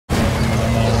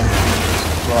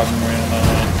driving around, aren't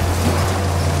I?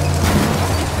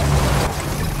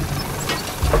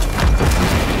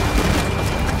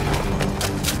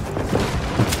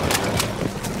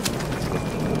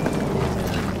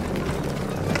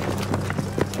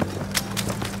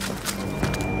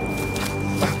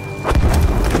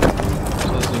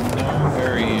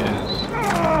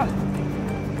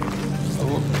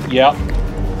 Yeah.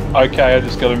 Okay, I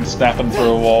just got him snapping through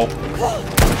a wall.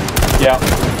 Yeah.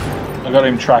 I got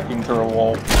him tracking through a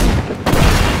wall.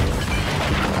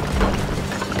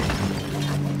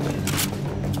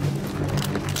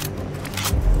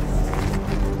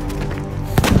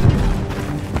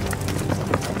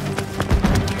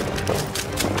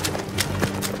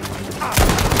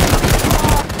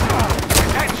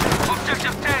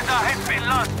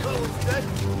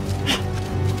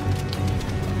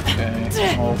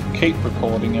 I'll keep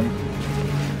recording him.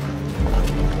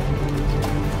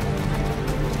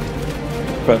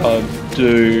 But I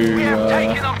do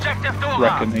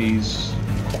reckon he's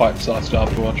quite sussed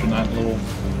after watching that little...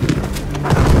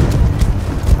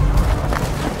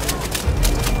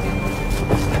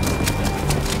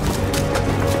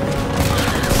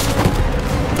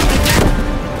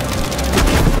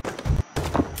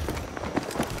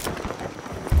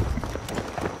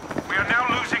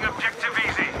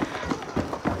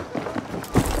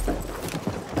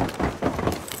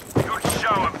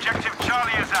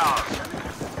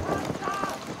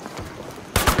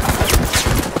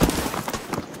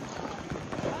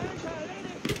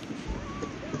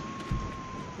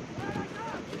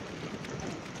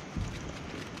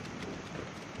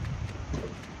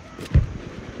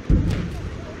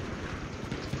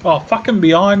 Oh, fucking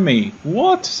behind me.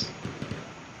 What?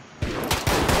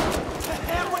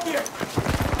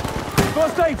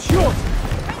 First aid, short!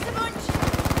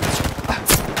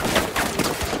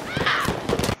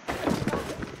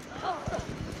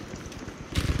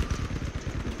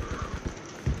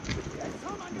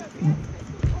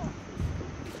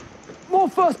 More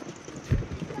first!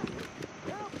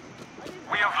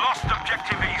 We have lost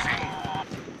objective easy.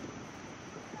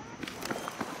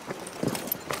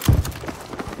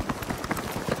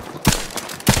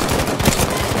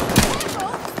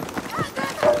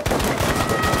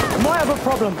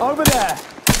 Problem over there.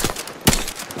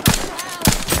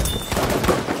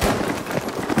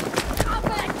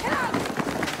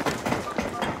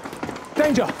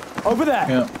 Danger over there.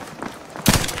 Yeah.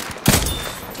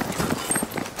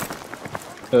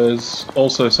 There's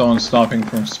also someone sniping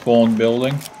from spawn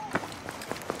building.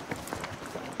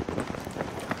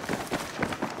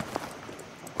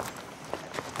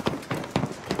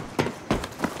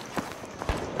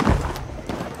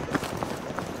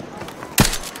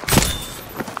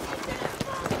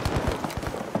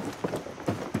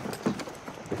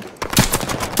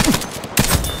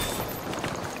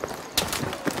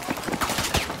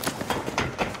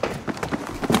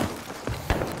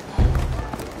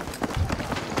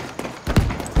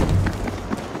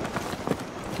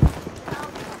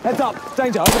 Heads up,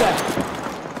 danger over there.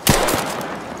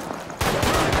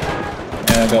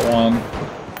 Yeah, I got one.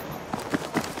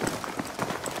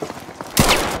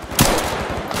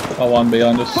 Got one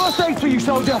behind us. First aid for you,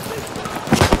 soldier.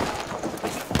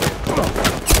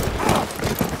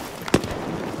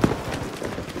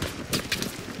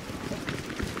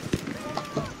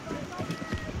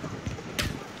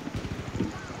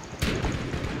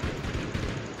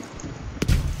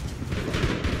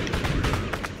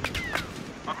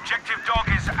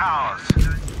 Ours.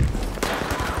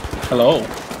 Hello.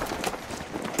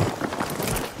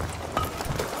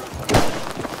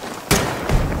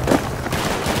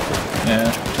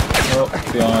 Yeah. Oh,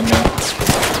 behind me.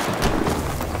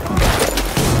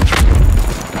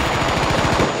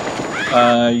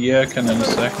 Yeah, can in a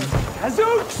second.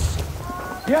 Azooks!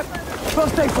 Yep,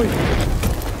 first aid for you.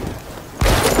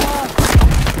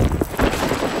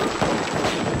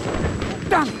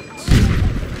 Damn it!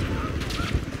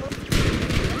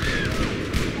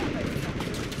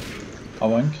 I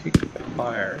won't kick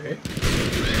Pyhric.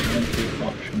 I won't keep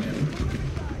watching him.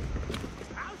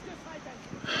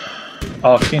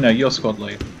 Oh, Kino, you're squad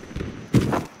lead.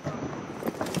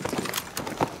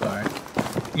 Sorry.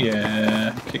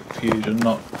 Yeah, kick Fusion,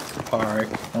 not Pyhric.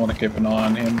 I want to keep an eye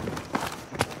on him.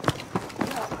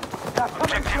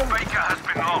 Objective Baker has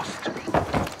been lost.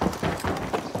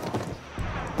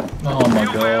 Oh my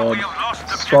god.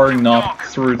 Throwing knife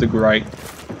through the grate.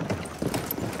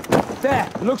 There,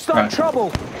 looks like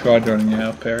trouble. Try joining you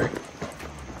out, Perry.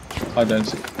 I don't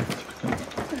see.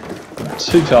 I'm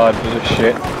too tired for this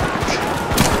shit.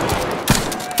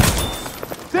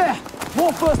 There,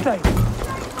 more first aid.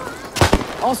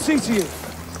 I'll see to you.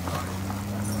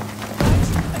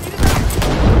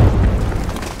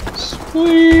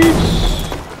 Please.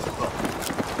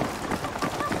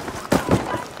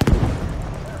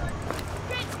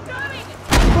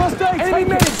 First aid, enemy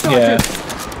medic, Yeah. Sergeant.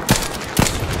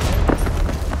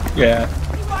 Yeah.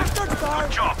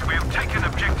 Good job. We have taken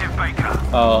objective Baker.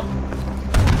 Oh.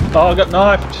 Oh, I got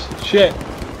knifed. Shit.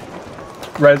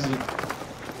 Res.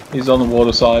 He's on the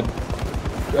water side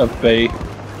of B.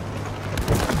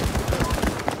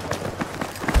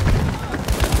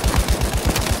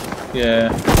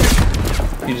 Yeah.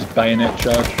 He just bayonet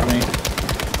charged me.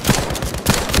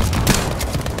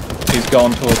 He's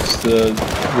gone towards the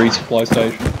resupply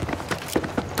station.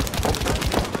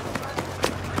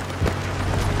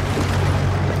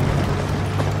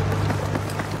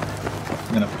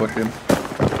 I'm gonna push him.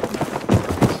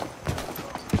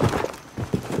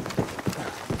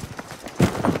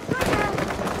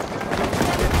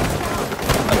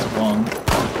 That's one.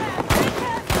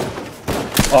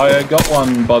 I got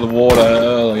one by the water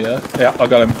earlier. Yeah, I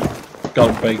got him. Got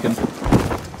a beacon.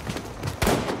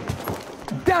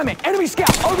 Damn it, enemy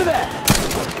scout over there.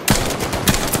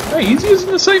 Hey, he's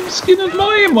using the same skin as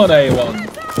my M1A1.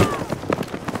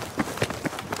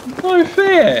 No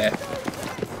fair.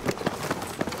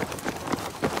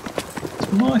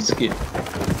 It's my skin.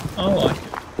 I like it.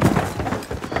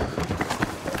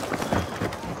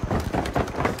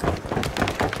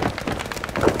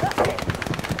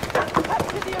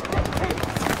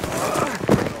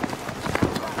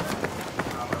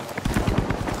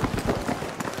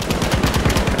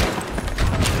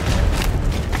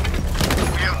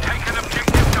 We have taken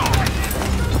objective Dog.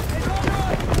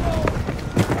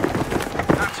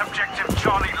 That's objective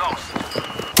Charlie lost.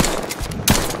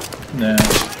 No.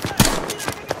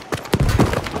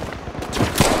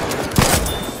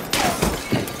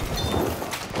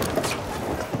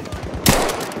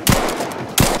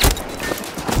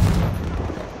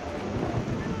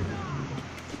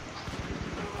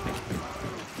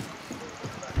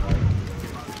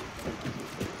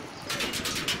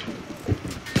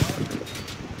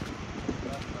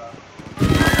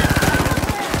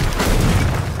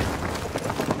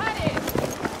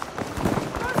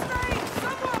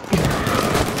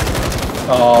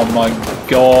 Oh my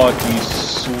god, you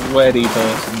sweaty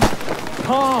person.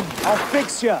 Calm, I'll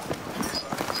fix you.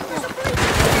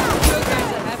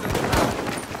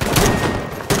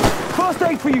 First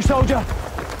aid for you, soldier.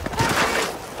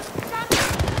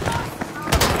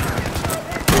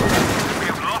 We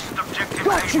have lost objective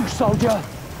Got A. you, soldier.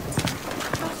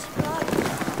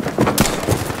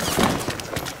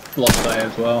 Lost A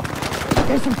as well.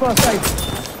 Here's some first aid.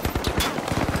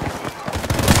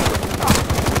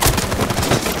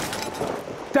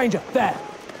 Danger, there.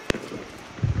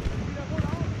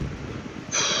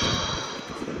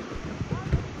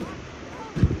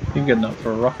 You can get enough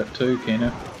for a rocket too,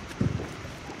 Keno.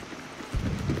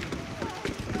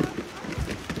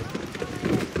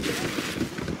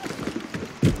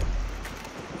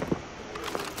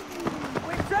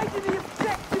 We're taking the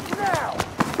objective now.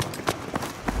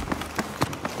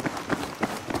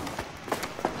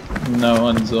 No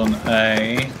one's on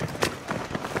A.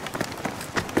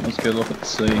 Let's go look at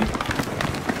C.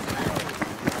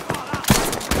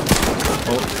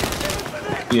 Oh,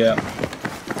 yeah.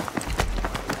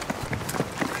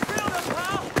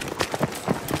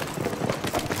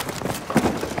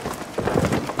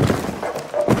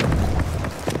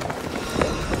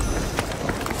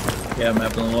 Yeah, I'm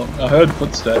having a look. I heard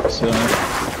footsteps, so...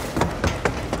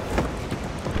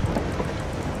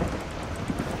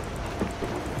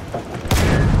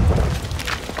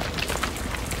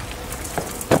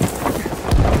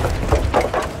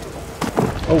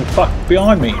 Oh fuck,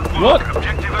 behind me! What?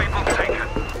 Objective Able taken.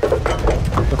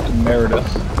 Dr.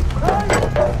 Meredith.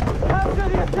 Capture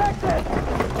the objective.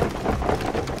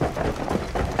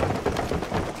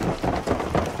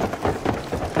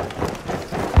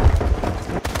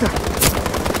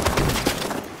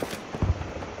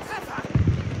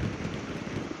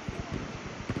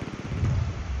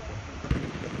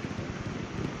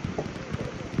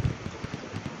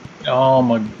 Oh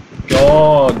my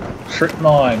god! Trip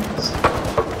mines!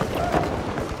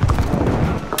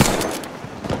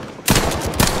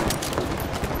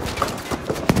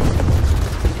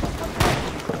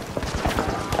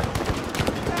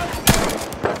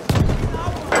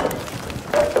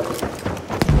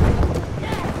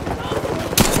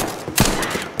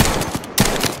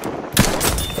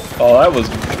 Oh, that was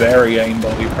very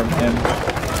aimbotty from him.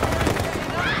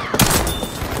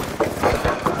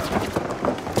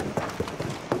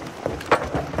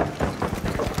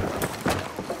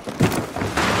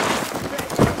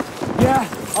 Yeah,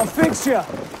 I'll fix you.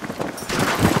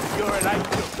 You're an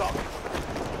angel, Doc.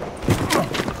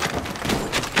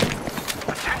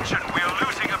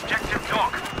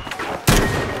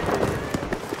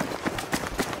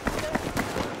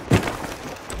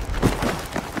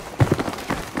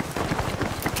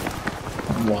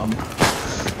 One.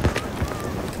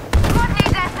 Squad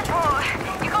needs air support.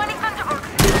 You got any thunderbolts?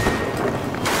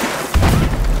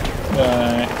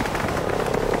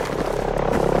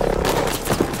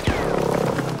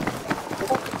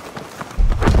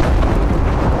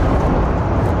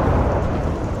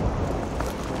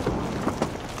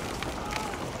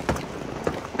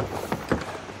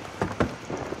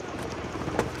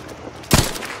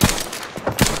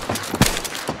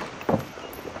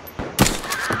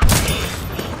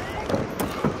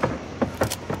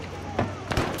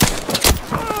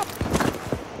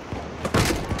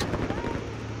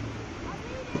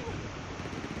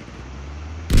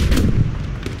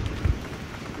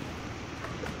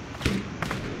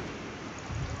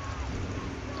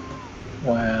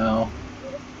 Wow.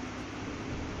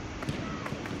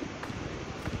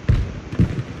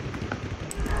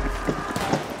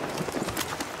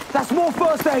 That's more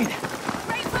first aid.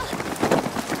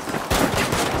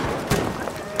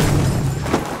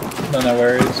 Don't know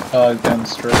where he is. Oh, he's down the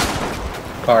street.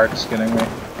 Pyhric's getting me.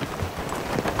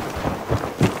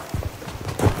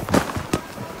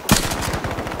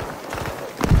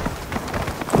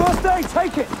 First aid,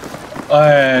 take it.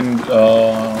 And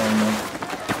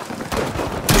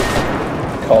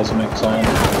Cosmic's on.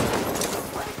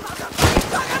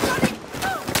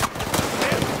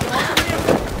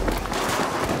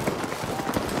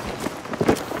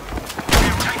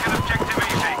 We've taken objective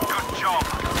easy. Good job.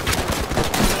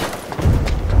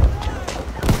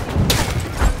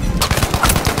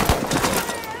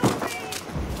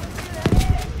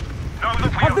 Know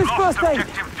that we Have this have lost first aid.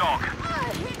 objective dog.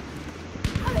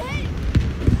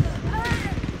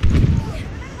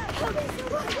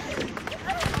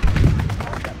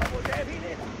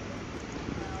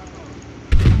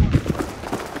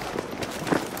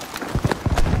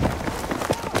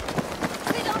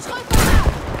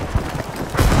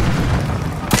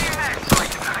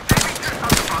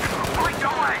 Right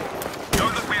away. Know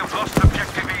that we have lost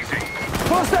objective easy.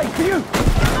 First aid for you.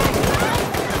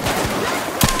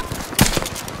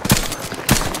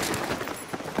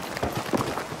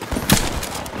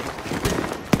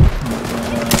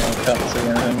 Can't see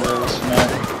anything with the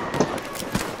smoke.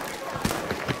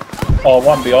 Oh,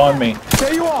 one behind me.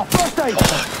 There you are. First aid.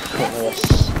 Of course.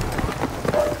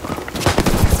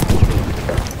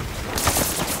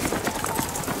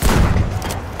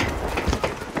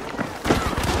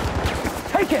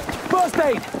 Take it. First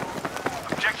aid.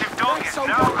 Objective dog is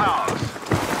now ours.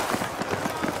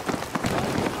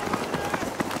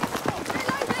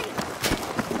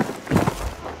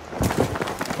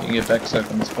 You can get back so I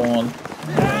can spawn.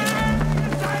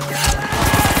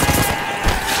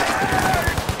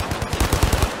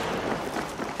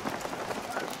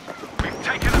 We've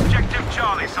taken objective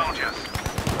Charlie, soldiers.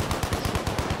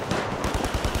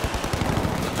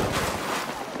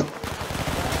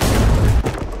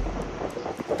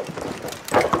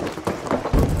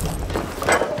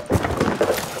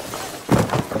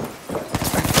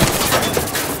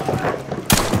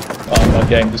 Oh, my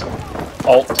game just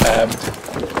alt-tabbed.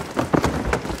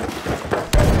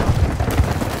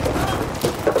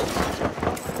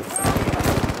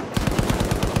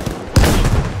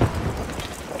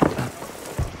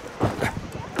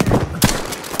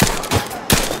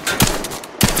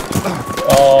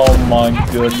 Oh my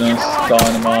goodness,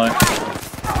 dynamite.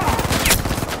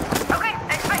 Okay,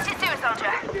 expect it soon,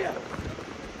 soldier.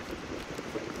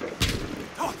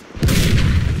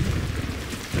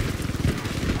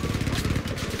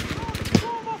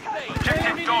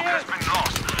 Objective dog has been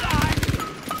lost.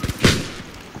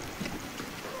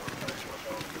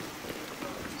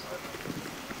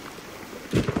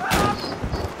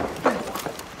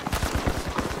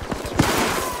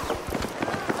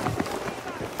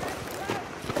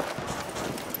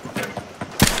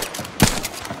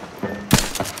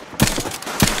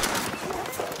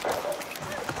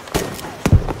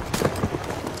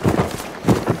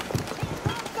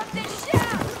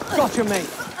 Gotcha, mate.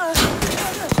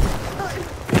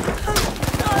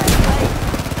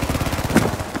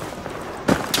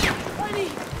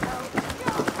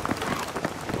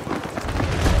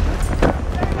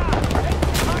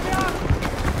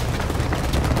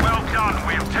 Well done.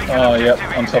 We have taken Oh, yep,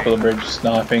 objective on easy. top of the bridge,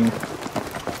 sniping.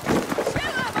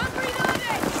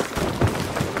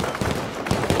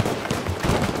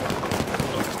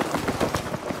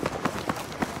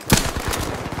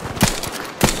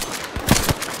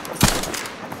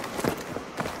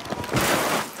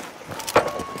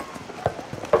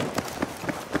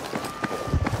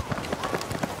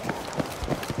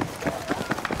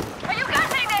 Are you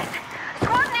getting this?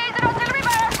 Squad needs an artillery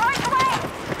barrage right away.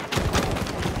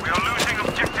 We are losing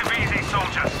objective easy,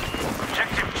 soldiers.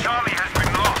 Objective Charlie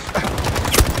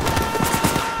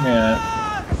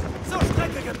Yeah.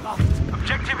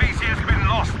 Objective easy has been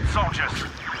lost, soldiers.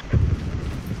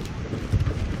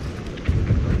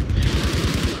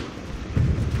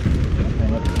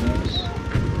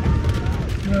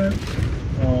 No.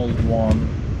 Oh, there's one.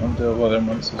 I'll deal with him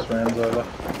once this round's over.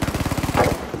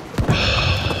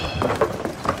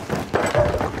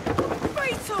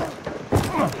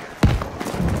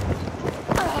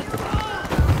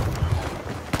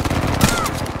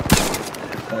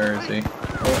 Where is he?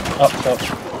 Oh, up top.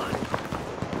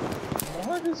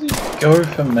 Why does he go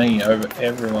for me over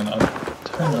everyone? I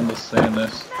don't understand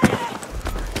this.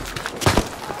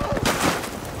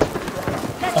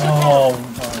 Oh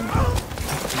my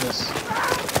goodness.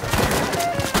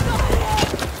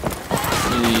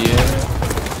 Yeah.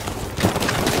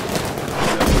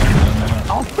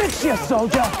 I'll fix you,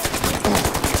 soldier!